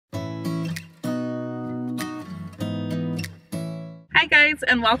Hi guys,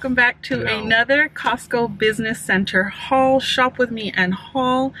 and welcome back to another Costco Business Center haul, shop with me and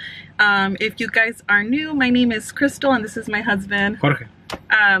haul. If you guys are new, my name is Crystal and this is my husband Jorge.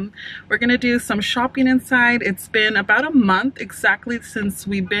 We're gonna do some shopping inside. It's been about a month exactly since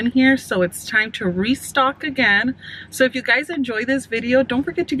we've been here, so it's time to restock again. So if you guys enjoy this video, don't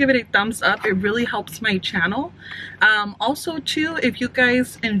forget to give it a thumbs up. It really helps my channel. Also too, if you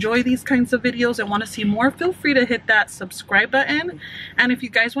guys enjoy these kinds of videos and want to see more, feel free to hit that subscribe button. And if you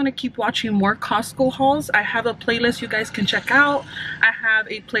guys want to keep watching more Costco hauls, I have a playlist you guys can check out. I have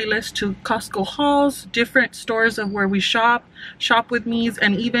a playlist to Costco hauls, different stores of where we shop with me,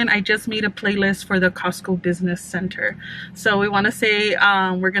 and even I just made a playlist for the Costco Business Center. So we want to say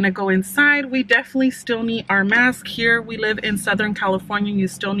we're gonna go inside. We definitely still need our mask here. We live in Southern California. You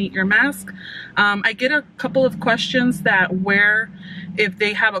still need your mask. I get a couple of questions that if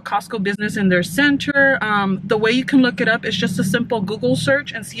they have a Costco business in their center. The way you can look it up is just a simple Google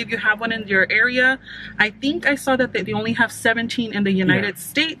search and see if you have one in your area. I think I saw that they only have 17 in the United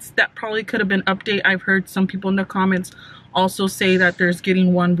States. That probably could have been updated. I've heard some people in the comments also say that there's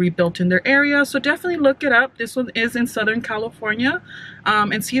getting one rebuilt in their area, so definitely look it up. This one is in Southern California,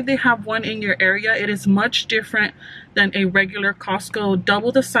 and see if they have one in your area. It is much different than a regular Costco,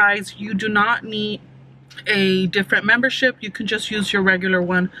 double the size. You do not need a different membership. You can just use your regular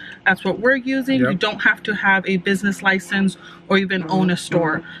one. That's what we're using. You don't have to have a business license or even own a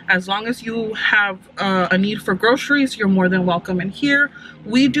store. As long as you have a need for groceries, you're more than welcome in here.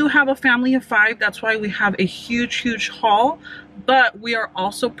 We do have a family of 5. That's why we have a huge haul, but we are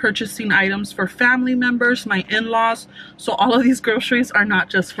also purchasing items for family members, my in-laws, so all of these groceries are not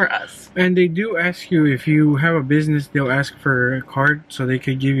just for us. And they do ask you, if you have a business, they'll ask for a card so they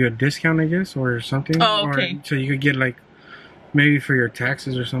could give you a discount, I guess, or something. Oh, okay. Or so you could get like maybe for your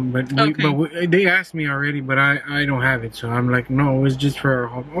taxes or something. But they asked me already, but I don't have it, so I'm like, no, it's just for our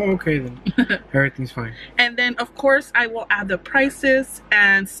home. Oh, okay, then everything's fine. And then of course I will add the prices,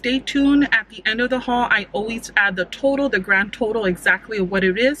 and stay tuned. At the end of the haul I always add the total, the grand total, exactly what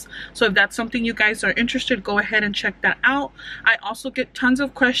it is. So if that's something you guys are interested, go ahead and check that out. I also get tons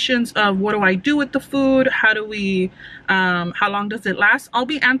of questions of what do I do with the food, how do we how long does it last. I'll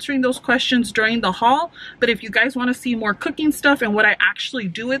be answering those questions during the haul, but if you guys want to see more cooking stuff and what I actually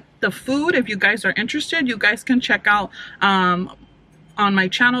do with the food, if you guys are interested, you guys can check out on my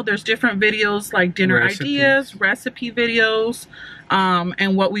channel. There's different videos like dinner ideas, recipe videos,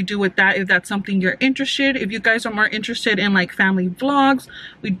 and what we do with that, if that's something you're interested. If you guys are more interested in like family vlogs,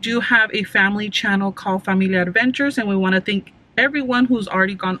 we do have a family channel called Familia Adventures, and we want to thank everyone who's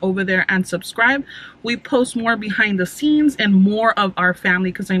already gone over there and subscribed. We post more behind the scenes and more of our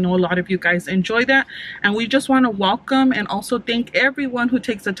family, because I know a lot of you guys enjoy that, and we just want to welcome and also thank everyone who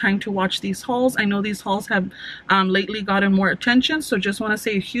takes the time to watch these hauls. I know these hauls have lately gotten more attention, so just want to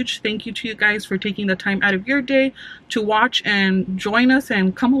say a huge thank you to you guys for taking the time out of your day to watch and join us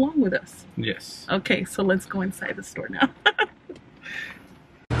and come along with us. Yes. Okay, so let's go inside the store now.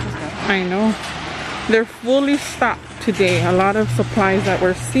 I know they're fully stocked today. A lot of supplies that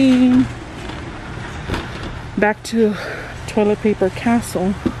we're seeing. Back to toilet paper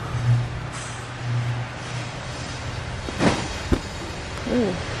castle.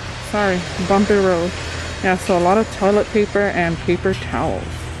 Oh, sorry, bumpy road. Yeah, so a lot of toilet paper and paper towels.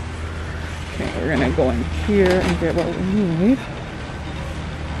 Okay, we're gonna go in here and get what we need.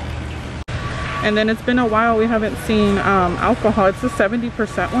 And then it's been a while we haven't seen alcohol. It's a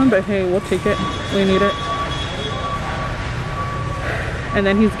 70% one, but hey, we'll take it. We need it. And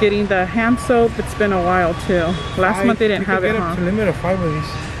then he's getting the hand soap. It's been a while too. Last month they didn't have it, huh? It's a limit of 5 of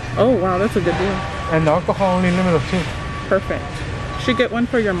these. Oh wow, that's a good deal. And the alcohol only limit of 2. Perfect. Should get one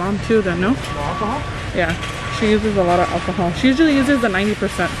for your mom too then, no? The alcohol? Yeah, she uses a lot of alcohol. She usually uses the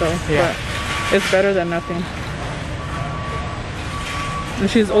 90% though, but it's better than nothing. And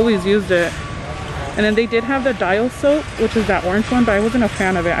she's always used it. And then they did have the dial soap, which is that orange one, but I wasn't a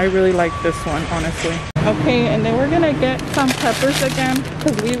fan of it. I really like this one, honestly. Okay, and then we're gonna get some peppers again,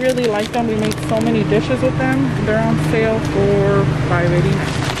 because we really like them. We make so many dishes with them. They're on sale for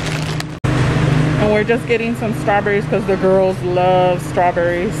 $5.89. And we're just getting some strawberries because the girls love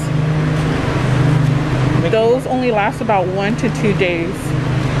strawberries. Those only last about 1 to 2 days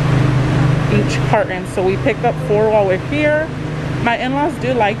each carton. So we picked up 4 while we're here. My in-laws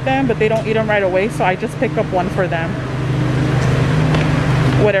do like them, but they don't eat them right away, so I just pick up 1 for them.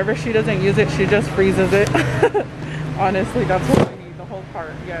 Whatever she doesn't use it, she just freezes it. Honestly, that's what I need, the whole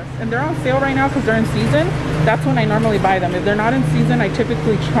cart, yes. And they're on sale right now because they're in season. That's when I normally buy them. If they're not in season, I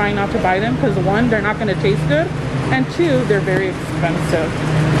typically try not to buy them because 1, they're not going to taste good, and 2, they're very expensive.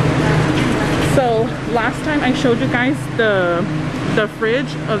 So last time I showed you guys the the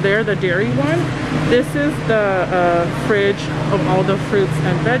fridge of there, the dairy one, this is the fridge of all the fruits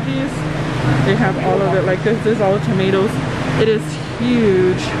and veggies. They have all of it. Like this is all the tomatoes. It is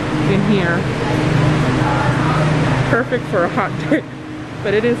huge in here. Perfect for a hot day.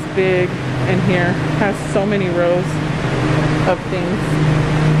 But it is big in here. Has so many rows of things.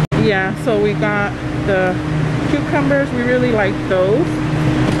 Yeah, so we got the cucumbers. We really like those.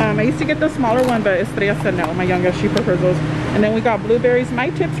 I used to get the smaller one, but Estrella said no. My youngest, she prefers those. And then we got blueberries. My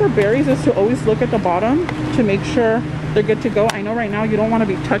tip for berries is to always look at the bottom to make sure they're good to go. I know right now you don't want to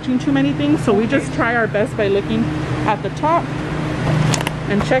be touching too many things, so we just try our best by looking at the top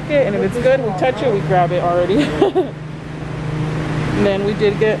and check it, and if it's good, we touch it, we grab it already. And then we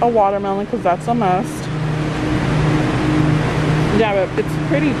did get a watermelon because that's a must. Yeah, but it's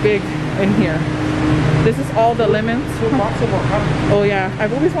pretty big in here. This is all the lemons. Oh yeah,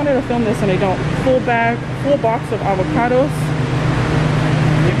 I've always wanted to film this and I don't. Full box of avocados.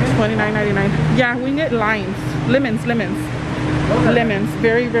 $29.99. Yeah, we get limes. Lemons.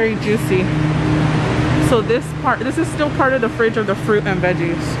 Very, very juicy. So this is still part of the fridge of the fruit and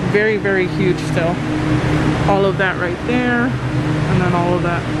veggies. Very, very huge still. All of that right there. And then all of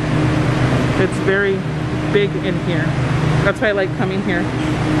that. It's very big in here. That's why I like coming here.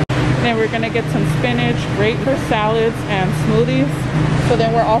 Then we're gonna get some spinach, great for salads and smoothies. So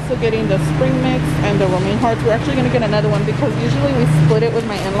then we're also getting the spring mix and the romaine hearts. We're actually gonna get another one because usually we split it with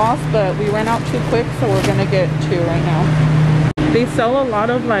my in-laws, but we ran out too quick, so we're gonna get 2 right now. They sell a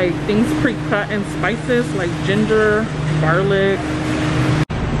lot of like things pre-cut and spices like ginger, garlic.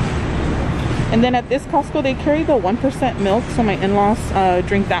 And then at this Costco, they carry the 1% milk, so my in-laws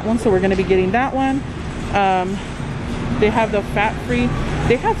drink that one, so we're gonna be getting that one. They have the fat-free.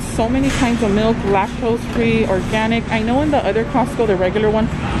 They have so many kinds of milk, lactose-free, organic. I know in the other Costco, the regular one,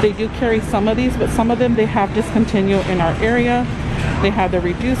 they do carry some of these, but some of them they have discontinued in our area. They have the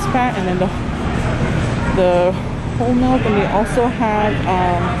reduced fat and then the whole milk, and they also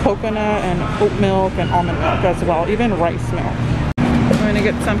have coconut and oat milk and almond milk as well, even rice milk. We're gonna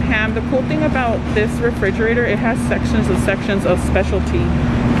get some ham. The cool thing about this refrigerator, it has sections of specialty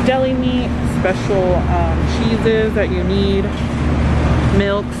deli meat, special cheeses that you need,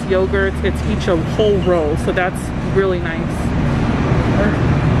 milks, yogurts. It's each a whole row, so that's really nice.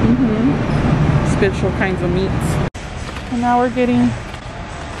 Special kinds of meats. And now we're getting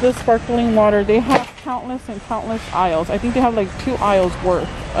the sparkling water. They have countless and countless aisles. I think they have like 2 aisles worth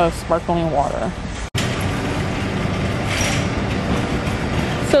of sparkling water.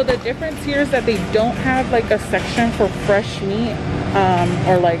 So the difference here is that they don't have like a section for fresh meat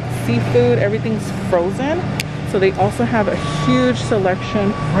or like seafood. Everything's frozen. So they also have a huge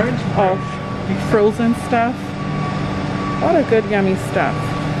selection of frozen stuff. A lot of good yummy stuff.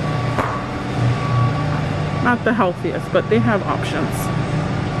 Not the healthiest, but they have options.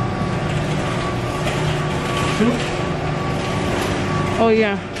 Oh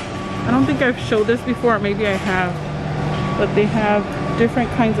yeah, I don't think I've showed this before, maybe I have, but they have different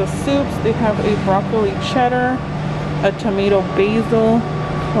kinds of soups. They have a broccoli cheddar, a tomato basil,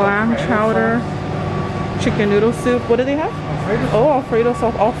 clam chowder, chicken noodle soup. What do they have? Alfredo. Oh, Alfredo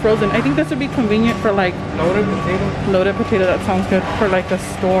sauce, all frozen. I think this would be convenient for like loaded potato. Loaded potato, that sounds good for like a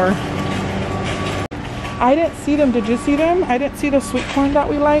store. I didn't see them. Did you see them? I didn't see the sweet corn that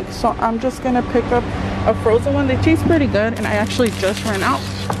we like, so I'm just gonna pick up a frozen one. They taste pretty good, and I actually just ran out.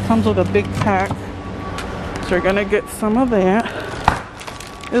 Comes with a big pack, so we're gonna get some of that.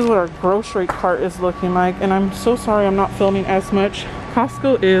 This is what our grocery cart is looking like, and I'm so sorry I'm not filming as much.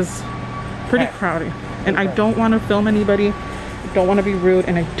 Costco is pretty crowded, and I don't want to film anybody. I don't want to be rude,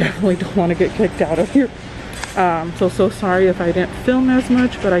 and I definitely don't want to get kicked out of here. So sorry if I didn't film as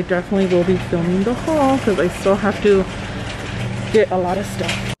much, but I definitely will be filming the haul because I still have to get a lot of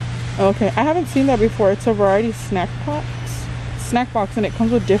stuff. Okay, I haven't seen that before. It's a variety snack box, and it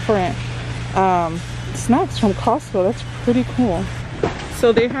comes with different snacks from Costco. That's pretty cool.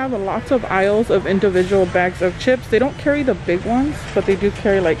 So they have lots of aisles of individual bags of chips. They don't carry the big ones, but they do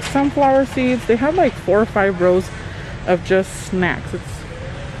carry like sunflower seeds. They have like 4 or 5 rows of just snacks. It's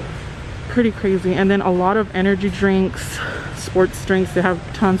pretty crazy. And then a lot of energy drinks, sports drinks. They have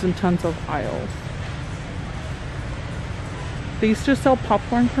tons and tons of aisles. They used to sell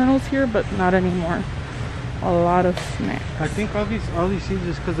popcorn kernels here, but not anymore. A lot of snacks. I think all these seeds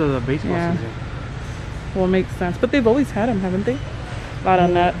is because of the baseball season. Well, it makes sense. But they've always had them, haven't they? A lot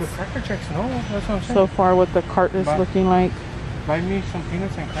of nuts. The Cracker Jacks, no. That's what I'm saying. So far what the cart is looking like. Buy me some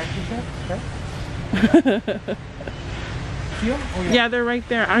peanuts and Cracker Jacks, right? Yeah, they're right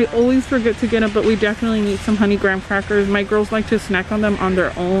there. I always forget to get them, but we definitely need some honey graham crackers. My girls like to snack on them on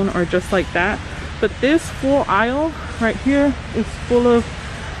their own or just like that. But this full aisle right here is full of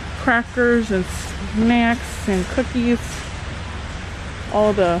crackers and snacks and cookies,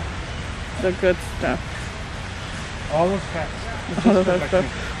 all the good stuff. All those packs. All of that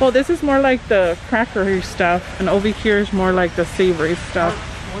stuff. Well, this is more like the crackery stuff, and over here is more like the savory stuff.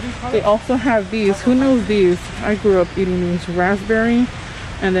 What do you call it? They also have these. Who knows these? I grew up eating these. Raspberry,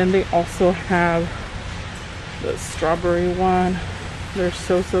 and then they also have the strawberry one. They're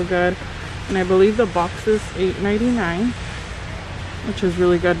so good, and I believe the box is $8.99, which is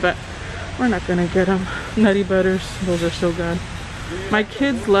really good, but we're not gonna get them. Nutty Butters, those are so good. My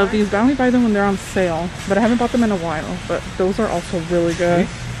kids love these, but I only buy them when they're on sale, but I haven't bought them in a while. But those are also really good.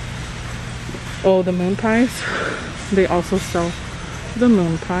 Oh, the moon pies, they also sell the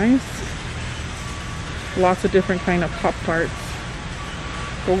moon pies. Lots of different kind of Pop Tarts,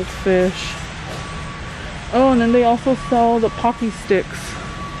 goldfish. Oh, and then they also sell the Pocky Sticks.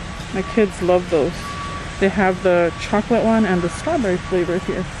 My kids love those. They have the chocolate one and the strawberry flavor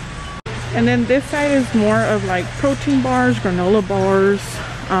here. And then this side is more of like protein bars, granola bars,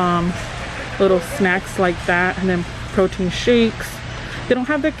 little snacks like that, and then protein shakes. They don't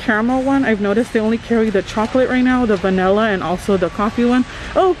have the caramel one. I've noticed they only carry the chocolate right now, the vanilla, and also the coffee one.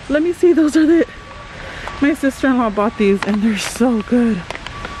 Oh, let me see, those are the... My sister-in-law bought these and they're so good.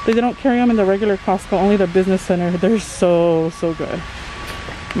 But they don't carry them in the regular Costco, only the business center. They're so good.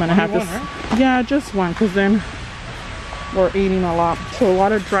 I'm gonna have to... Right? Yeah, just one, because then we're eating a lot. So a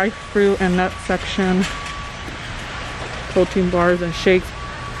lot of dry fruit and nut section, protein bars and shakes.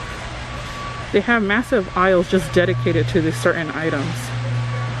 They have massive aisles just dedicated to these certain items.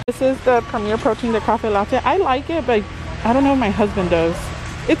 This is the Premier Protein, the coffee latte. I like it, but I don't know if my husband does.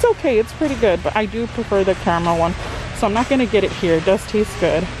 It's okay, it's pretty good, but I do prefer the caramel one, so I'm not gonna get it here. It does taste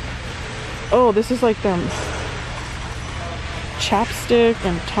good. Oh, this is like the chapstick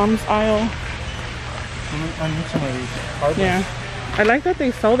and Tums aisle. I need some of these. Yeah, I like that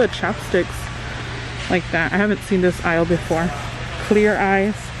they sell the chapsticks like that. I haven't seen this aisle before. Clear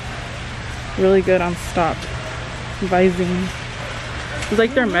Eyes, really good on stock. Visine, it's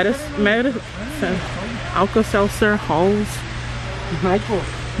like their medicine, Alka-Seltzer, Halls,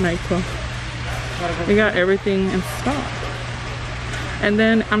 NyQuil. They got everything in stock. And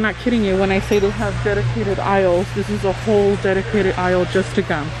then, I'm not kidding you when I say they have dedicated aisles. This is a whole dedicated aisle just to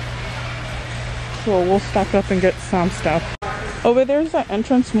gum. So we'll stock up and get some stuff. Over there's the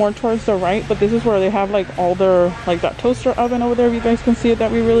entrance more towards the right, but this is where they have like all their, like that toaster oven over there, if you guys can see it,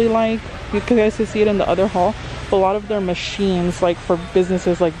 that we really like. You guys can see it in the other hall. A lot of their machines, like for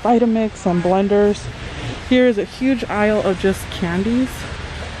businesses like Vitamix and blenders. Here is a huge aisle of just candies.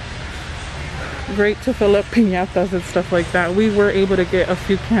 Great to fill up piñatas and stuff like that. We were able to get a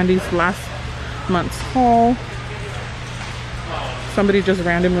few candies last month's haul. Somebody just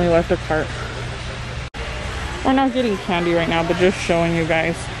randomly left a cart. We're not getting candy right now, but just showing you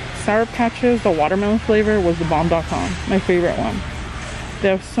guys. Sour Patches, the watermelon flavor, was the bomb.com. My favorite one. They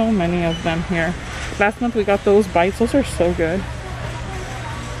have so many of them here. Last month we got those bites. Those are so good.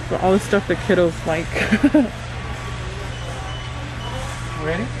 For all the stuff the kiddos like.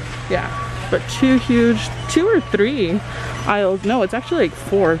 Ready? Yeah. But two or three aisles. No, it's actually like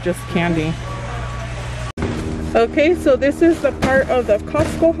 4 of just candy. Okay, so this is the part of the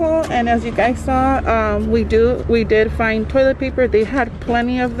Costco haul, and as you guys saw, we did find toilet paper. They had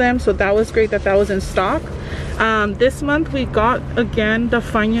plenty of them, so that was great that was in stock. This month we got again the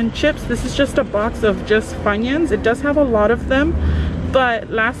Funyun chips. This is just a box of just Funyuns. It does have a lot of them, but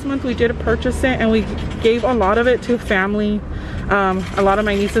last month we did purchase it and we gave a lot of it to family, a lot of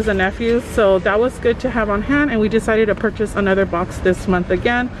my nieces and nephews, so that was good to have on hand, and we decided to purchase another box this month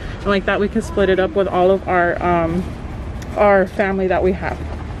again, and like that we can split it up with all of our family that we have.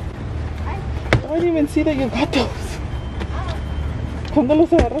 I didn't even see that you got those. ¿Cuándo los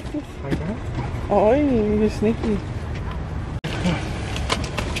agarraste? Ay, you're sneaky.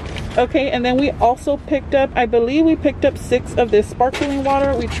 Okay, and then we also picked up, I believe we picked up 6 of this sparkling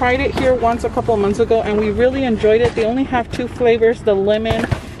water. We tried it here once a couple months ago and we really enjoyed it. They only have 2 flavors, the lemon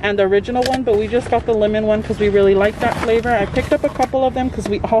and the original one, but we just got the lemon one because we really like that flavor. I picked up a couple of them because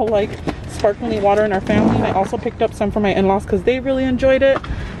we all like sparkling water in our family, and I also picked up some for my in-laws because they really enjoyed it.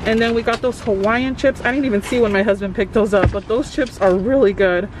 And then we got those Hawaiian chips. I didn't even see when my husband picked those up, but those chips are really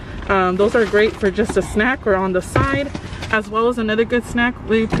good. Those are great for just a snack or on the side. As well as another good snack,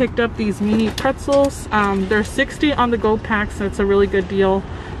 we picked up these mini pretzels. They're 60 on the go pack, so it's a really good deal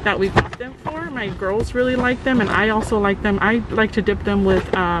that we got them for. My girls really like them, and I also like them. I like to dip them with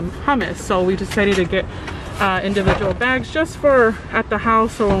hummus, so we decided to get individual bags just for at the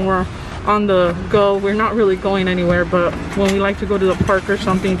house, or when we're on the go. We're not really going anywhere, but when we like to go to the park or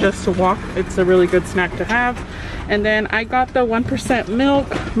something just to walk, it's a really good snack to have. And then I got the 1%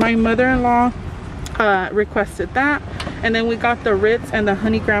 milk. My mother-in-law requested that. And then we got the Ritz and the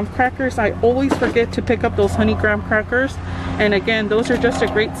honey graham crackers. I always forget to pick up those honey graham crackers, and again, those are just a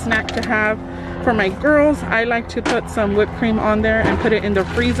great snack to have. For my girls, I like to put some whipped cream on there and put it in the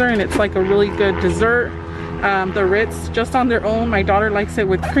freezer, and it's like a really good dessert. The Ritz just on their own, my daughter likes it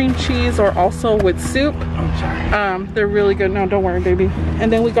with cream cheese or also with soup. They're really good. No, don't worry, baby.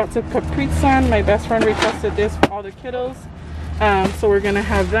 And then we got some Capri Sun. My best friend requested this for all the kiddos, so we're gonna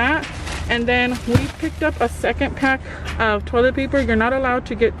have that. And then we picked up a second pack of toilet paper. You're not allowed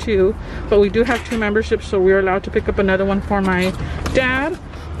to get 2, but we do have 2 memberships, so we're allowed to pick up another one for my dad.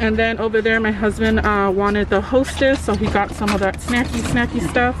 And then over there, my husband wanted the Hostess, so he got some of that snacky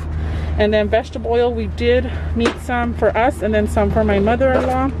stuff. And then vegetable oil, we did need some for us and then some for my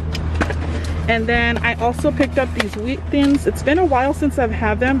mother-in-law. And then I also picked up these wheat thins. It's been a while since I've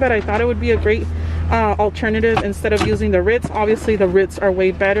had them, but I thought it would be a great alternative instead of using the Ritz. Obviously the Ritz are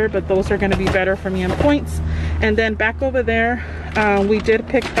way better, but those are going to be better for me in points. And then back over there, we did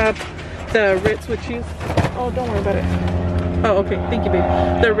pick up the Ritz with cheese. Oh, don't worry about it. Oh, okay, thank you,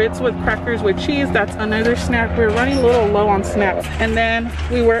 babe. The Ritz with crackers with cheese. That's another snack. We're running a little low on snacks. And then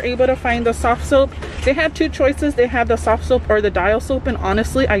we were able to find the soft soap. They had 2 choices. They had the soft soap or the dial soap, and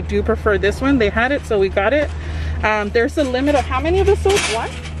honestly I do prefer this one. They had it, so we got it. There's a limit of how many of the soaps? 1?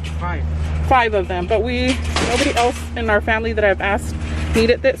 5 of them, but nobody else in our family that I've asked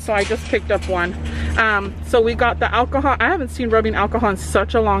needed this, so I just picked up 1. So we got the alcohol. I haven't seen rubbing alcohol in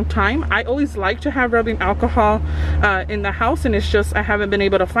such a long time. I always like to have rubbing alcohol in the house, and it's just I haven't been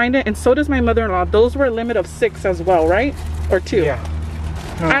able to find it, and so does my mother-in-law. Those were a limit of 6 as well, right? Or 2? Yeah.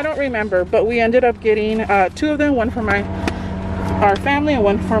 No. I don't remember, but we ended up getting 2 of them, one for our family and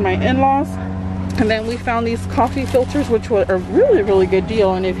one for my in-laws. And then we found these coffee filters, which were a really good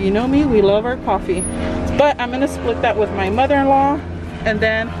deal, and if you know me, we love our coffee. But I'm gonna split that with my mother-in-law. And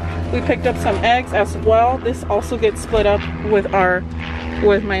then we picked up some eggs as well. This also gets split up with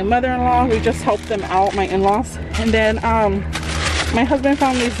my mother-in-law. We just helped them out, my in-laws. And then my husband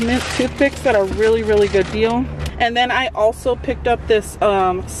found these mint toothpicks that are really good deal. And then I also picked up this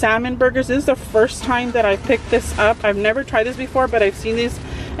salmon burgers. This is the first time that I picked this up. I've never tried this before, but I've seen these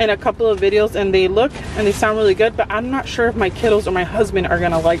in a couple of videos, and they look and they sound really good, but I'm not sure if my kiddos or my husband are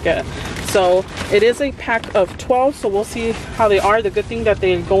gonna like it. So it is a pack of 12, so we'll see how they are. The good thing that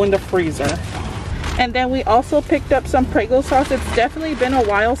they go in the freezer. And then we also picked up some Prego sauce. It's definitely been a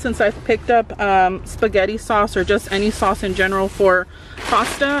while since I've picked up spaghetti sauce or just any sauce in general for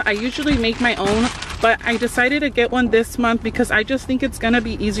pasta. I usually make my own, but I decided to get one this month because I just think it's gonna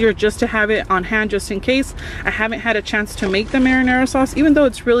be easier just to have it on hand just in case. I haven't had a chance to make the marinara sauce. Even though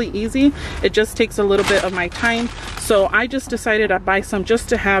it's really easy, it just takes a little bit of my time. So I just decided to buy some just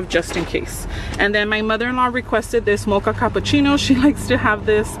to have just in case. And then my mother-in-law requested this mocha cappuccino. She likes to have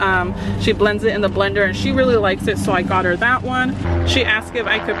this. She blends it in the blender and she really likes it, so I got her that one. She asked if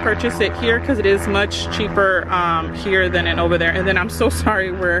I could purchase it here because it is much cheaper here than in over there. And then I'm so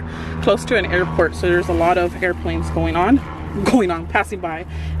sorry, we're close to an airport, so there's a lot of airplanes passing by.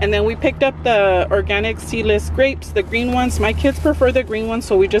 And then we picked up the organic seedless grapes, the green ones. My kids prefer the green ones,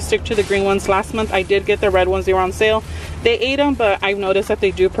 so we just stick to the green ones. Last month I did get the red ones. They were on sale. They ate them, but I've noticed that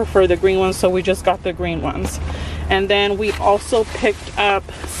they do prefer the green ones, so we just got the green ones. And then we also picked up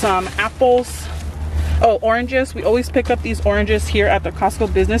some apples. Oh, oranges. We always pick up these oranges here at the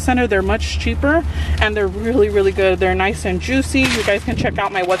Costco Business Center. They're much cheaper and they're really good. They're nice and juicy. You guys can check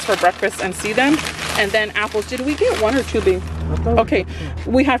out my What's for Breakfast and see them. And then apples. Did we get 1 or 2, babe? Okay,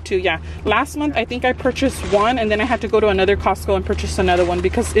 we have 2, yeah. Last month I think I purchased 1, and then I had to go to another Costco and purchase another one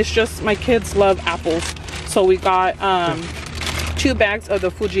because it's just my kids love apples. So we got 2 bags of the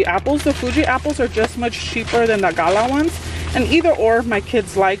Fuji apples. The Fuji apples are just much cheaper than the Gala ones, and either or my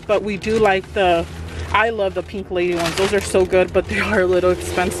kids like, but we do like I love the pink lady ones. Those are so good, but they are a little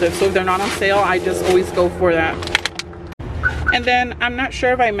expensive. So if they're not on sale, I just always go for that. And then I'm not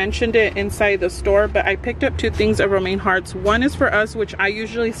sure if I mentioned it inside the store, but I picked up 2 things of romaine hearts. One is for us, which I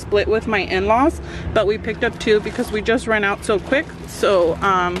usually split with my in-laws, but we picked up 2 because we just ran out so quick. So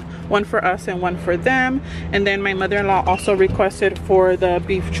one for us and one for them. And then my mother-in-law also requested for the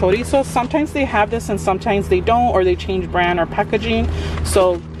beef chorizo. Sometimes they have this and sometimes they don't, or they change brand or packaging.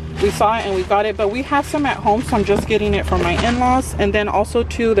 So we saw it and we got it, but we have some at home, so I'm just getting it for my in-laws. And then also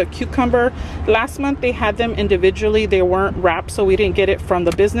too, the cucumber. Last month they had them individually. They weren't wrapped, so we didn't get it from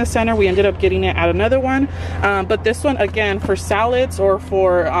the business center. We ended up getting it at another one. But this one, again, for salads or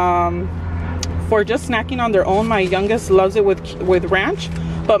for just snacking on their own. My youngest loves it with ranch,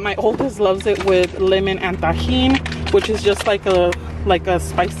 but my oldest loves it with lemon and tajin, which is just like a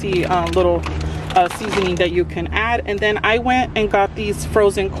spicy little seasoning that you can add. And then I went and got these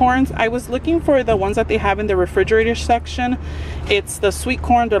frozen corns. I was looking for the ones that they have in the refrigerator section. It's the sweet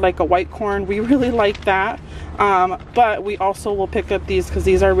corn. They're like a white corn. We really like that. But we also will pick up these because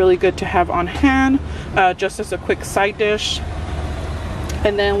these are really good to have on hand, just as a quick side dish.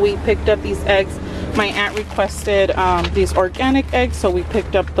 And then we picked up these eggs. My aunt requested these organic eggs, so we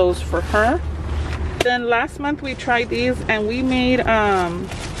picked up those for her. Then last month we tried these and we made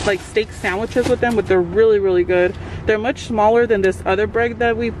like steak sandwiches with them, but they're really good. They're much smaller than this other bread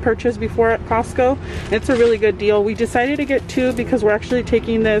that we purchased before at Costco. It's a really good deal. We decided to get 2 because we're actually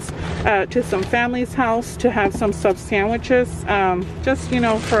taking this to some family's house to have some sub sandwiches, just, you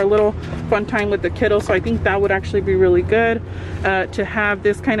know, for a little fun time with the kiddos. So I think that would actually be really good to have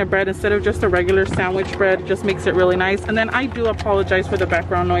this kind of bread instead of just a regular sandwich bread. It just makes it really nice. And then I do apologize for the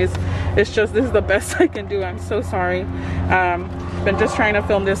background noise. It's just, this is the best I can do. I'm so sorry. Been just trying to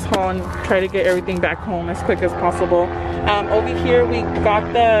film this haul and try to get everything back home as quick as possible. Over here we got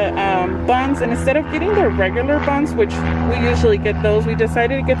the buns, and instead of getting the regular buns, which we usually get those, we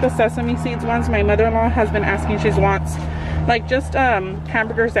decided to get the sesame seeds ones. My mother-in-law has been asking, she wants like just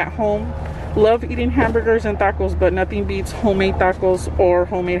hamburgers at home. Love eating hamburgers and tacos, but nothing beats homemade tacos or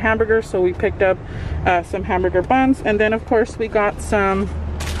homemade hamburgers. So we picked up some hamburger buns, and then of course we got some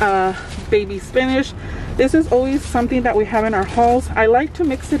baby spinach. This is always something that we have in our hauls. I like to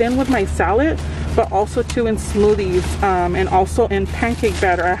mix it in with my salad, but also too in smoothies, and also in pancake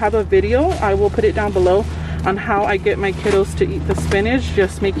batter. I have a video, I will put it down below, on how I get my kiddos to eat the spinach,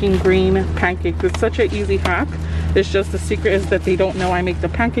 just making green pancakes. It's such an easy hack. It's just the secret is that they don't know I make the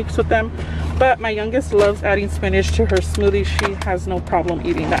pancakes with them. But my youngest loves adding spinach to her smoothie. She has no problem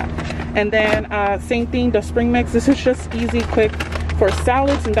eating that. And then same thing, the spring mix. This is just easy, quick for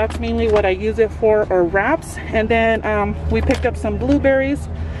salads, and that's mainly what I use it for, or wraps. And then we picked up some blueberries.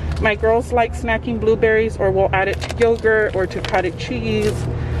 My girls like snacking blueberries, or we'll add it to yogurt or to cottage cheese,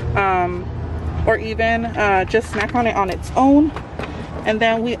 or even just snack on it on its own. And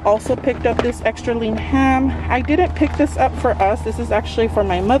then we also picked up this extra lean ham. I didn't pick this up for us. This is actually for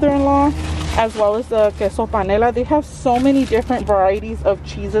my mother-in-law, as well as the queso panela. They have so many different varieties of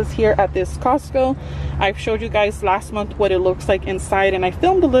cheeses here at this Costco. I've showed you guys last month what it looks like inside, and I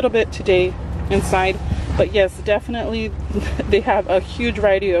filmed a little bit today inside. But yes, definitely they have a huge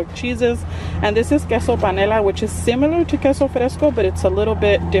variety of cheeses. And this is queso panela, which is similar to queso fresco, but it's a little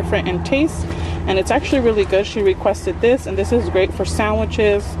bit different in taste, and it's actually really good. She requested this, and this is great for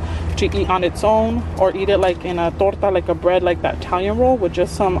sandwiches, to eat on its own, or eat it like in a torta, like a bread, like that Italian roll with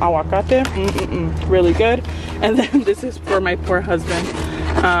just some aguacate. Really good. And then this is for my poor husband.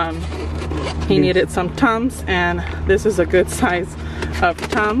 He needed some Tums, and this is a good size of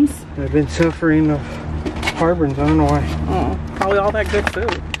Tums. I've been suffering of heartburn, I don't know why. Oh, probably all that good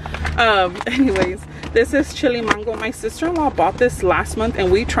food. Anyways, this is chili mango. My sister-in-law bought this last month,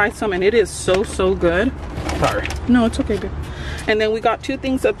 and we tried some, and it is so good. Sorry. No, it's okay, babe. And then we got 2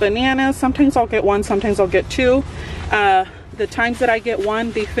 things of bananas. Sometimes I'll get 1, sometimes I'll get 2. The times that I get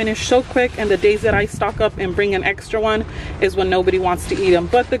 1, they finish so quick, and the days that I stock up and bring an extra one is when nobody wants to eat them.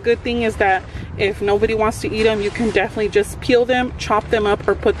 But the good thing is that if nobody wants to eat them, you can definitely just peel them, chop them up,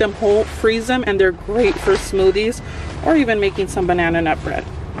 or put them whole, freeze them, and they're great for smoothies or even making some banana nut bread.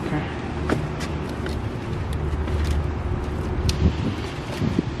 Okay.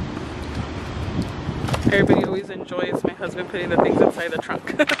 Everybody always enjoys my husband putting the things inside the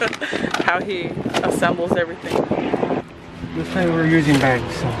trunk. How he assembles everything. This time we're using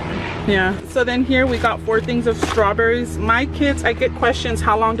bags, so. Yeah, so then here we got 4 things of strawberries. My kids, I get questions,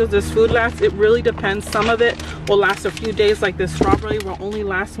 how long does this food last? It really depends. Some of it will last a few days, like this strawberry will only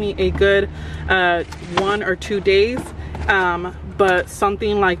last me a good 1 or 2 days. But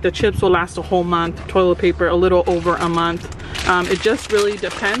something like the chips will last a whole month, toilet paper a little over a month. It just really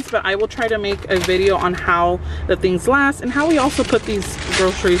depends, but I will try to make a video on how the things last and how we also put these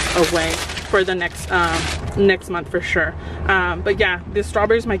groceries away for the next month for sure. But yeah, the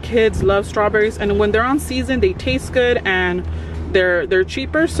strawberries, my kids love strawberries, and when they're on season they taste good and they're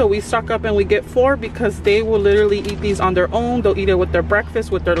cheaper, so we stock up and we get 4 because they will literally eat these on their own. They'll eat it with their breakfast,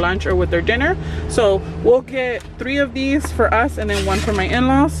 with their lunch, or with their dinner. So we'll get 3 of these for us and then 1 for my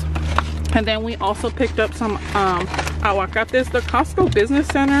in-laws. And then we also picked up some aguacates. The Costco Business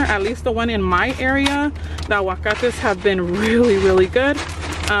Center, at least the one in my area, the aguacates have been really good.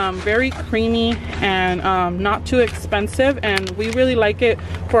 Very creamy and not too expensive, and we really like it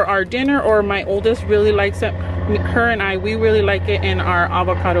for our dinner, or my oldest really likes it. Her and I, we really like it in our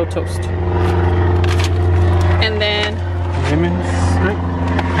avocado toast. And then lemons, right?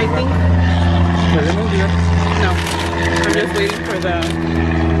 I think. No, I'm just waiting for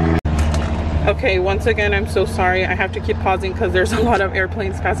the. Okay, once again, I'm so sorry. I have to keep pausing because there's a lot of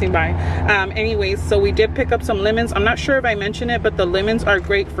airplanes passing by. Anyways, so we did pick up some lemons. I'm not sure if I mentioned it, but the lemons are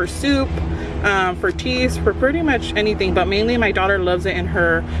great for soup, for teas, for pretty much anything, but mainly my daughter loves it in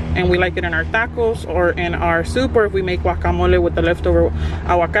her, and we like it in our tacos or in our soup, or if we make guacamole with the leftover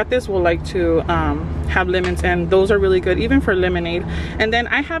aguacates, we'll like to have lemons, and those are really good even for lemonade. And then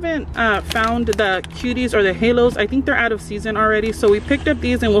I haven't found the cuties or the halos. I think they're out of season already, so we picked up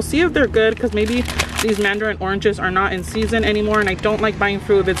these, and we'll see if they're good, because maybe these mandarin oranges are not in season anymore, and I don't like buying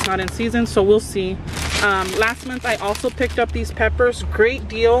fruit if it's not in season, so we'll see. Last month I also picked up these peppers. Great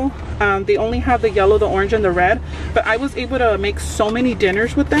deal. They only have the yellow, the orange, and the red, but I was able to make so many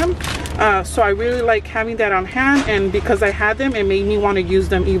dinners with them, so I really like having that on hand, and because I had them, it made me want to use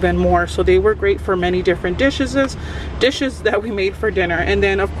them even more. So they were great for many different dishes that we made for dinner. And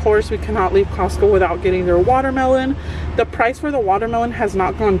then of course we cannot leave Costco without getting their watermelon. The price for the watermelon has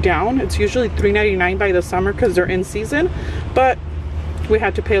not gone down. It's usually $3.99 by the summer because they're in season, but we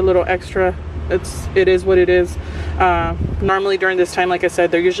had to pay a little extra. It is what it is. Normally during this time, like I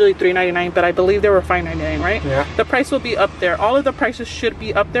said, they're usually $3.99, but I believe they were $5.99, right? Yeah. The price will be up there. All of the prices should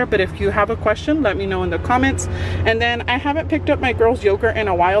be up there, but if you have a question, let me know in the comments. And then I haven't picked up my girls' yogurt in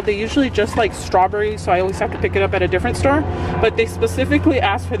a while. They usually just like strawberry, so I always have to pick it up at a different store, but they specifically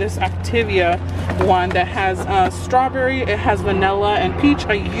asked for this Activia one that has strawberry, it has vanilla and peach.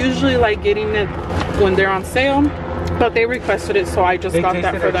 I usually like getting it when they're on sale, but they requested it, so I just got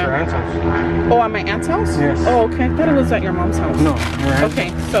that for them. Oh, at my aunt's house? Yes. Oh, okay. I thought it was at your mom's house. No.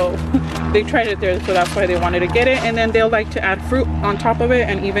 Okay, so they tried it there, so that's why they wanted to get it. And then they'll like to add fruit on top of it,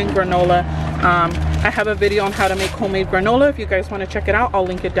 and even granola. I have a video on how to make homemade granola. If you guys want to check it out, I'll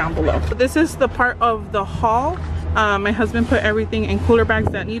link it down below. So this is the part of the haul. My husband put everything in cooler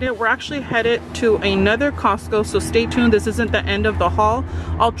bags that need it. We're actually headed to another Costco, so stay tuned. This isn't the end of the haul.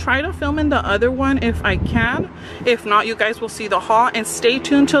 I'll try to film in the other one if I can. If not, you guys will see the haul, and stay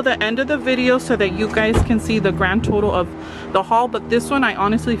tuned till the end of the video so that you guys can see the grand total of the haul. But this one, I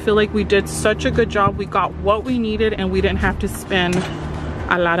honestly feel like we did such a good job. We got what we needed and we didn't have to spend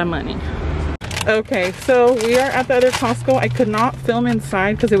a lot of money. Okay, so we are at the other Costco. I could not film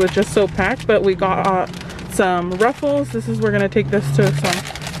inside because it was just so packed, but we got some ruffles. We're gonna take this to some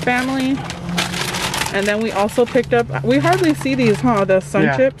family. And then we also picked up, we hardly see these, huh, the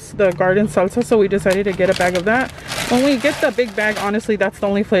sun chips, the garden salsa, so we decided to get a bag of that. When we get the big bag, honestly, that's the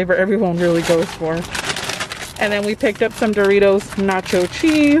only flavor everyone really goes for. And then we picked up some Doritos nacho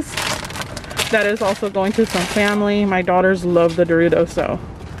cheese. That is also going to some family. My daughters love the Doritos, so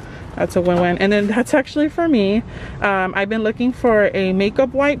that's a win-win. And then that's actually for me. I've been looking for a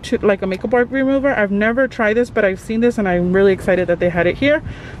makeup wipe, like a makeup wipe remover. I've never tried this, but I've seen this and I'm really excited that they had it here.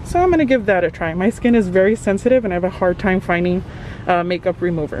 So I'm gonna give that a try. My skin is very sensitive and I have a hard time finding makeup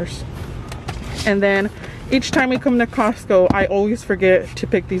removers. And then each time we come to Costco, I always forget to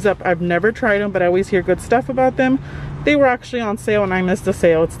pick these up. I've never tried them, but I always hear good stuff about them. They were actually on sale and I missed the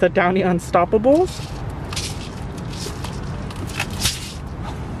sale. It's the Downy Unstoppables.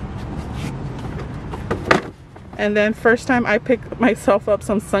 And then first time I picked myself up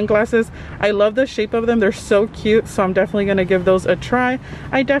some sunglasses. I love the shape of them. They're so cute, so I'm definitely gonna give those a try.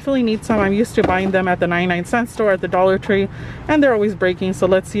 I definitely need some. I'm used to buying them at the 99-cent store, at the Dollar Tree, and they're always breaking, so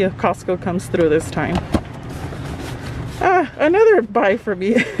let's see if Costco comes through this time. Another buy for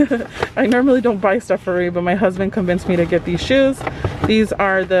me. I normally don't buy stuff for me, but my husband convinced me to get these shoes. These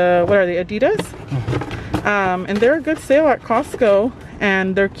are the, what are they, Adidas? And they're a good sale at Costco,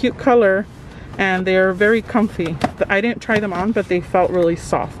 and they're cute color. And they're very comfy. I didn't try them on, but they felt really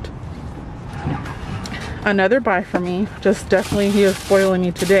soft. Another buy for me. Just definitely, he is spoiling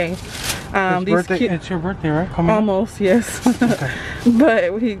me today. It's your birthday, right? Almost, yes. Okay.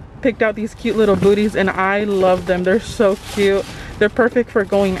 But he picked out these cute little booties and I love them. They're so cute. They're perfect for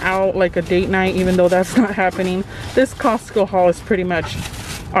going out like a date night, even though that's not happening. This Costco haul is pretty much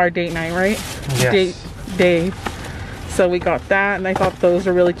our date night, right? Yes. Date day. So we got that, and I thought those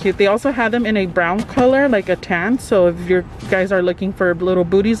are really cute. They also had them in a brown color, like a tan. So if you guys are looking for little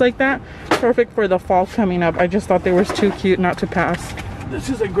booties like that, perfect for the fall coming up. I just thought they were too cute not to pass. This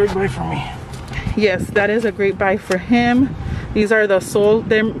is a great buy for me. Yes, that is a great buy for him. These are the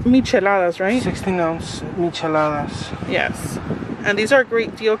they're micheladas, right? 16-ounce micheladas. Yes. And these are a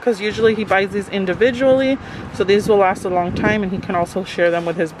great deal because usually he buys these individually. So these will last a long time, and he can also share them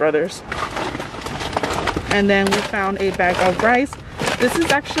with his brothers. And then we found a bag of rice. This is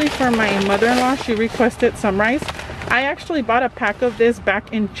actually for my mother-in-law. She requested some rice. I actually bought a pack of this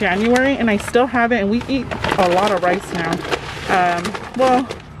back in January and I still have it, and we eat a lot of rice now. Well,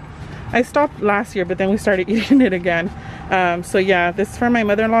 I stopped last year, but then we started eating it again. So yeah, this is for my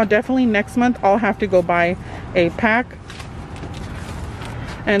mother-in-law. Definitely next month I'll have to go buy a pack.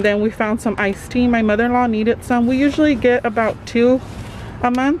 And then we found some iced tea. My mother-in-law needed some. We usually get about 2 a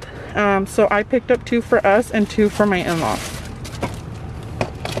month. So I picked up 2 for us and 2 for my in-laws.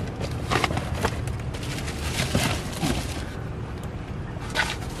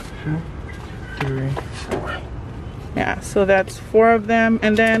 Yeah, so that's 4 of them.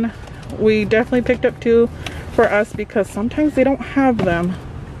 And then we definitely picked up 2 for us because sometimes they don't have them.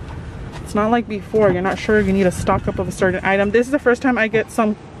 It's not like before, you're not sure you need a stock up of a certain item. This is the first time I get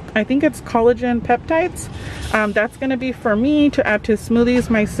some, I think it's collagen peptides. That's gonna be for me to add to smoothies.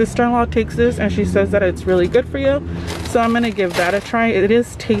 My sister-in-law takes this and she says that it's really good for you. So I'm gonna give that a try. It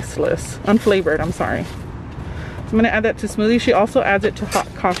is tasteless, unflavored, I'm sorry. So I'm gonna add that to smoothies. She also adds it to hot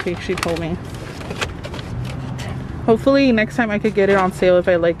coffee, she told me. Hopefully next time I could get it on sale if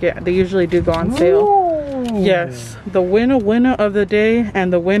I like it. They usually do go on sale. Ooh. Yes, the winner of the day,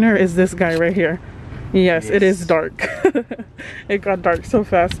 and the winner is this guy right here. Yes, it is dark. It got dark so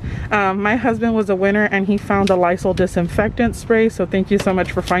fast. My husband was a winner and he found the Lysol disinfectant spray, so thank you so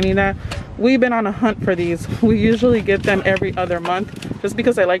much for finding that. We've been on a hunt for these. We usually get them every other month just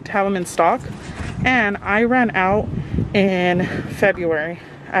because I like to have them in stock, and I ran out in February.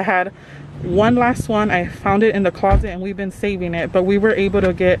 I had one last one. I found it in the closet and we've been saving it, but we were able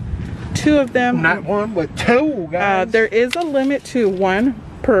to get 2 of them. Not 1 but 2, guys. There is a limit to 1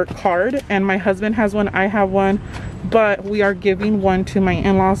 per card, and my husband has 1, I have 1, but we are giving 1 to my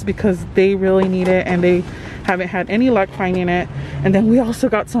in-laws because they really need it and they haven't had any luck finding it. And then we also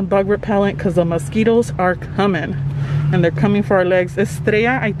got some bug repellent because the mosquitoes are coming and they're coming for our legs.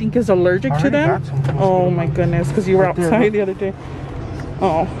 Estrella, I think, is allergic to them. Oh my goodness, because you were outside the other day.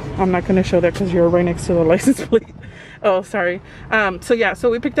 Oh, I'm not going to show that because you're right next to the license plate. Oh, sorry. So yeah, so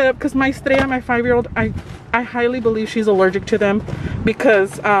we picked that up because my Estrella, my 5-year-old, I highly believe she's allergic to them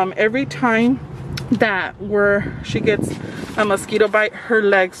because every time that she gets a mosquito bite, her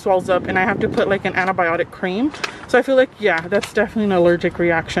leg swells up and I have to put like an antibiotic cream. So I feel like, yeah, that's definitely an allergic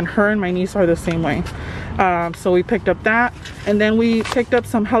reaction. Her and my niece are the same way. So we picked up that, and then we picked up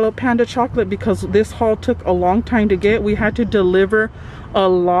some Hello Panda chocolate because this haul took a long time to get. We had to deliver a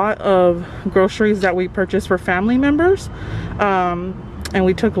lot of groceries that we purchased for family members, and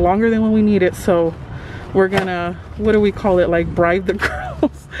we took longer than what we needed. So we're gonna, what do we call it, like bribe the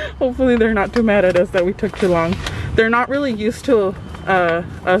girls. Hopefully they're not too mad at us that we took too long. They're not really used to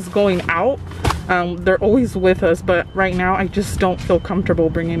us going out. They're always with us, but right now I just don't feel comfortable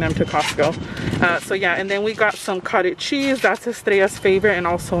bringing them to Costco. So yeah, and then we got some cottage cheese. That's Estrella's favorite and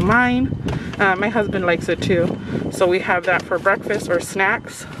also mine. My husband likes it too, so we have that for breakfast or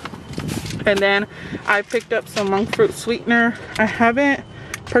snacks. And then I picked up some monk fruit sweetener. I haven't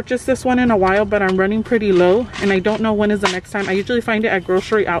purchased this one in a while, but I'm running pretty low and I don't know when is the next time. I usually find it at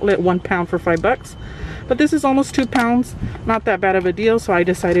grocery outlet, 1 pound for $5, but this is almost 2 pounds. Not that bad of a deal, so I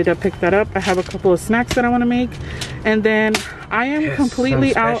decided to pick that up. I have a couple of snacks that I want to make, and then I am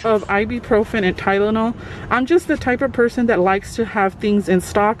completely out of ibuprofen and Tylenol. I'm just the type of person that likes to have things in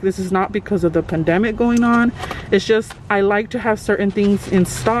stock. This is not because of the pandemic going on. It's just I like to have certain things in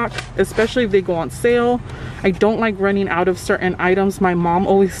stock, especially if they go on sale. I don't like running out of certain items. My mom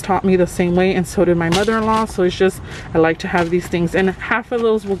always taught me the same way, and so did my mother-in-law. So it's just I like to have these things, and half of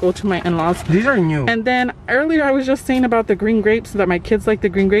those will go to my in-laws. These are new. And then earlier I was just saying about the green grapes, that my kids like the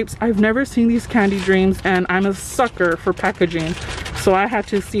green grapes. I've never seen these Candy Dreams, and I'm a sucker for packaging, so I had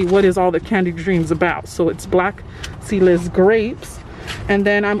to see what is all the Candy Dreams about. So it's black seedless grapes, and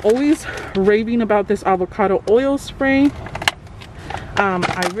then I'm always raving about this avocado oil spray.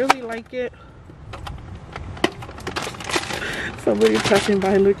 I really like it. Somebody passing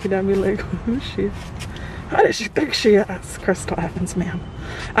by looking at me like, who's she? How did she think she is? Crystal Evans, ma'am.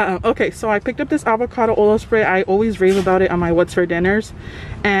 Okay, so I picked up this avocado oil spray. I always rave about it on my What's for Dinners,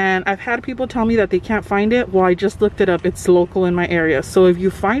 and I've had people tell me that they can't find it. Well, I just looked it up. It's local in my area. So if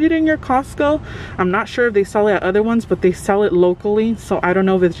you find it in your Costco, I'm not sure if they sell it at other ones, but they sell it locally. So I don't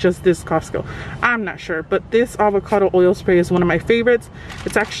know if it's just this Costco. I'm not sure, but this avocado oil spray is one of my favorites.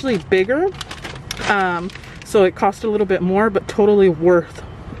 It's actually bigger. So it cost a little bit more, but totally worth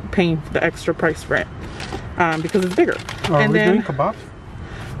paying the extra price for it because it's bigger. And then, doing kebabs?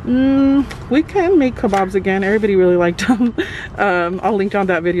 We can make kebabs again. Everybody really liked them. I'll link on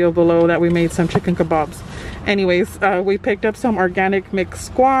that video below that we made some chicken kebabs. Anyways, we picked up some organic mixed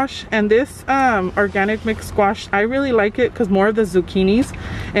squash, and this organic mixed squash, I really like it because more of the zucchinis,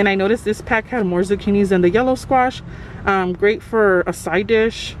 and I noticed this pack had more zucchinis than the yellow squash. Great for a side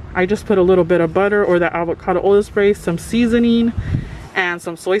dish. I just put a little bit of butter or the avocado oil spray, some seasoning, and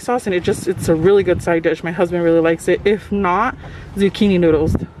some soy sauce, and it's a really good side dish. My husband really likes it. If not, zucchini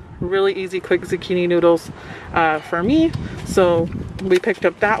noodles. Really easy, quick zucchini noodles for me. So we picked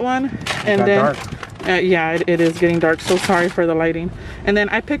up that one, and then yeah, it is getting dark, so sorry for the lighting. And then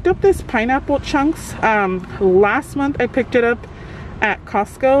I picked up this pineapple chunks. Last month I picked it up at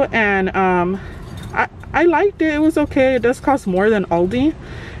Costco, and I liked it. It was okay. It does cost more than Aldi,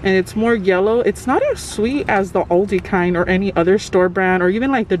 and it's more yellow. It's not as sweet as the Aldi kind or any other store brand, or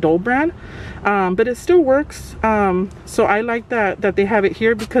even like the Dole brand, but it still works. So I like that they have it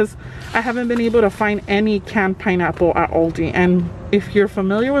here, because I haven't been able to find any canned pineapple at Aldi. And if you're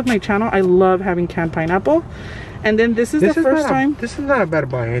familiar with my channel, I love having canned pineapple. And then this is the first time. This is not a bad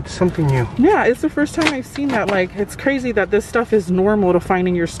buy. It's something new. Yeah, it's the first time I've seen that. Like, it's crazy that this stuff is normal to find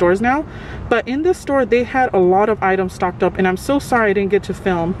in your stores now. But in this store, they had a lot of items stocked up, and I'm so sorry I didn't get to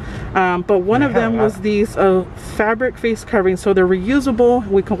film. But one of them was these fabric face coverings. So they're reusable.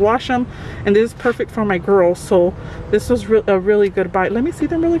 We can wash them, and this is perfect for my girls. So this was a really good buy. Let me see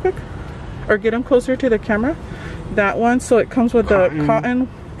them really quick, or get them closer to the camera. That one. So it comes with the cotton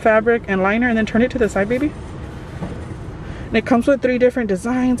fabric and liner, and then turn it to the side, baby. And it comes with 3 different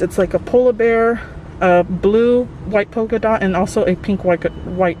designs. It's like a polar bear, a blue white polka dot, and also a pink white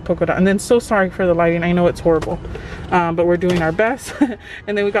polka dot. And then, so sorry for the lighting, I know it's horrible, but we're doing our best.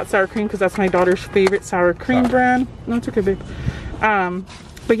 And then we got sour cream, because that's my daughter's favorite sour cream brand. No, it's okay, babe.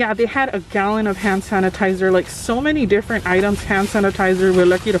 But yeah, they had a gallon of hand sanitizer, like so many different items. Hand sanitizer, we're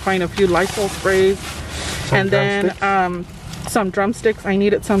lucky to find a few Lysol sprays, and then some drumsticks. I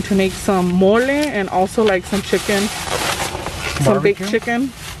needed some to make some mole, and also like some chicken. Some baked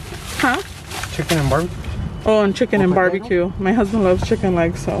chicken. Huh? Chicken and barbecue? Oh, and chicken and barbecue. My husband loves chicken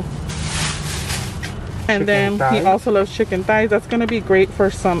legs, so. And then he also loves chicken thighs. That's going to be great for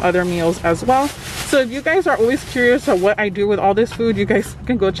some other meals as well. So if you guys are always curious of what I do with all this food, you guys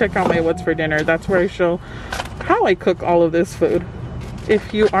can go check out my What's for Dinner. That's where I show how I cook all of this food,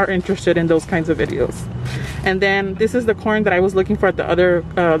 if you are interested in those kinds of videos. And then this is the corn that I was looking for at the other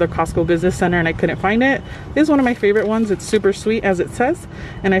the Costco Business Center, and I couldn't find it. This is one of my favorite ones. It's super sweet, as it says,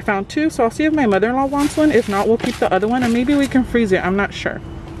 and I found 2, so I'll see if my mother-in-law wants one. If not, we'll keep the other one, and maybe we can freeze it. I'm not sure.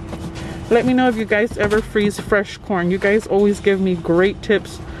 Let me know if you guys ever freeze fresh corn. You guys always give me great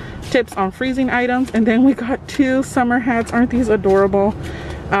tips on freezing items. And then we got 2 summer hats. Aren't these adorable?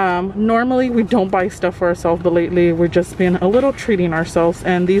 Normally we don't buy stuff for ourselves, but lately we're just been a little treating ourselves,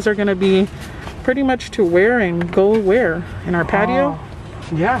 and these are going to be pretty much to wear and go where in our patio.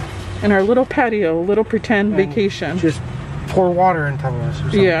 Yeah, in our little patio, little pretend vacation. Just pour water on top of us or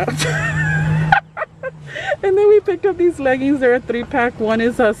something. Yeah. And then we picked up these leggings. They're a 3-pack. One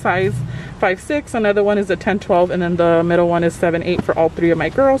is a size 5'6", another one is a 10'12", and then the middle one is 7'8" for all 3 of my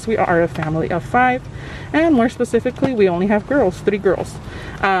girls. We are a family of 5, and more specifically, we only have 3 girls.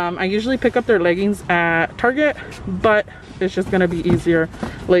 I usually pick up their leggings at Target, but it's just gonna be easier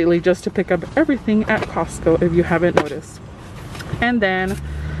lately just to pick up everything at Costco, if you haven't noticed. And then,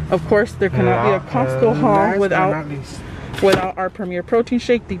 of course, there cannot be a Costco haul without our Premier Protein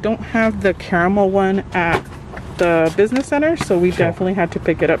Shake. They don't have the caramel one at the business center, so we definitely had to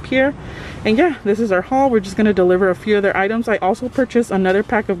pick it up here. And yeah, this is our haul. We're just going to deliver a few other items. I also purchased another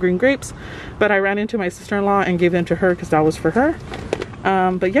pack of green grapes, but I ran into my sister-in-law and gave them to her because that was for her.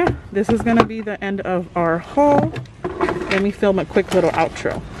 But yeah, this is going to be the end of our haul. Let me film a quick little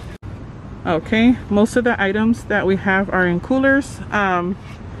outro. Okay, most of the items that we have are in coolers, and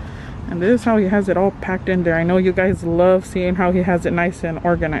this is how he has it all packed in there. I know you guys love seeing how he has it nice and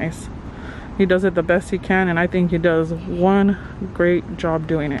organized. He does it the best he can, and I think he does one great job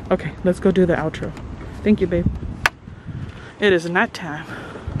doing it. Okay, let's go do the outro. Thank you, babe. It is nap time.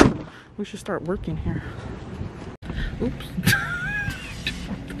 We should start working here. Oops.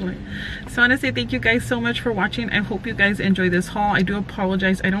 So I want to say thank you guys so much for watching. I hope you guys enjoy this haul. I do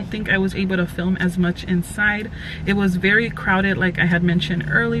apologize. I don't think I was able to film as much inside. It was very crowded, like I had mentioned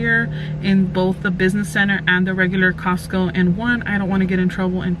earlier, in both the business center and the regular Costco. And 1, I don't want to get in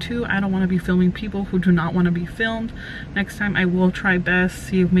trouble, and 2, I don't want to be filming people who do not want to be filmed. Next time I will try best,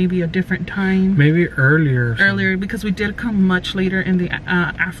 see if maybe a different time. Maybe earlier. Earlier, because we did come much later in the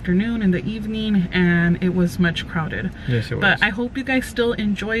afternoon, in the evening, and it was much crowded. Yes, it was. But I hope you guys still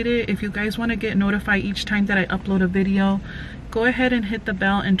enjoyed it. If you guys want to get notified each time that I upload a video, go ahead and hit the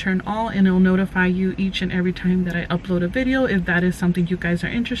bell and turn all, and it'll notify you each and every time that I upload a video if that is something you guys are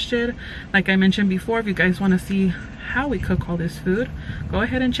interested. Like I mentioned before, if you guys want to see how we cook all this food, go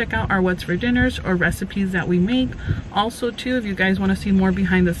ahead and check out our what's for dinners or recipes that we make. Also too, if you guys want to see more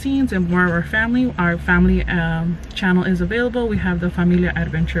behind the scenes and more of our family channel is available. We have the Familia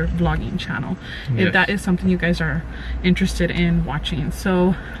Adventure vlogging channel, if that is something you guys are interested in watching.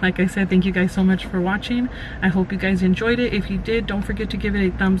 So like I said, thank you guys so much for watching. I hope you guys enjoyed it. If you did, don't forget to give it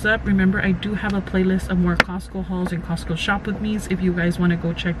a thumbs up. Remember, I do have a playlist of more Costco hauls and Costco shop with me's if you guys want to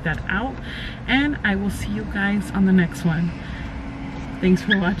go check that out, and I will see you guys on the next one. Thanks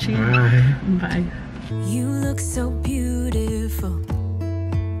for watching. Bye. You look so beautiful,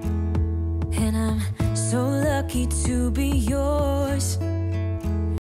 and I'm so lucky to be yours.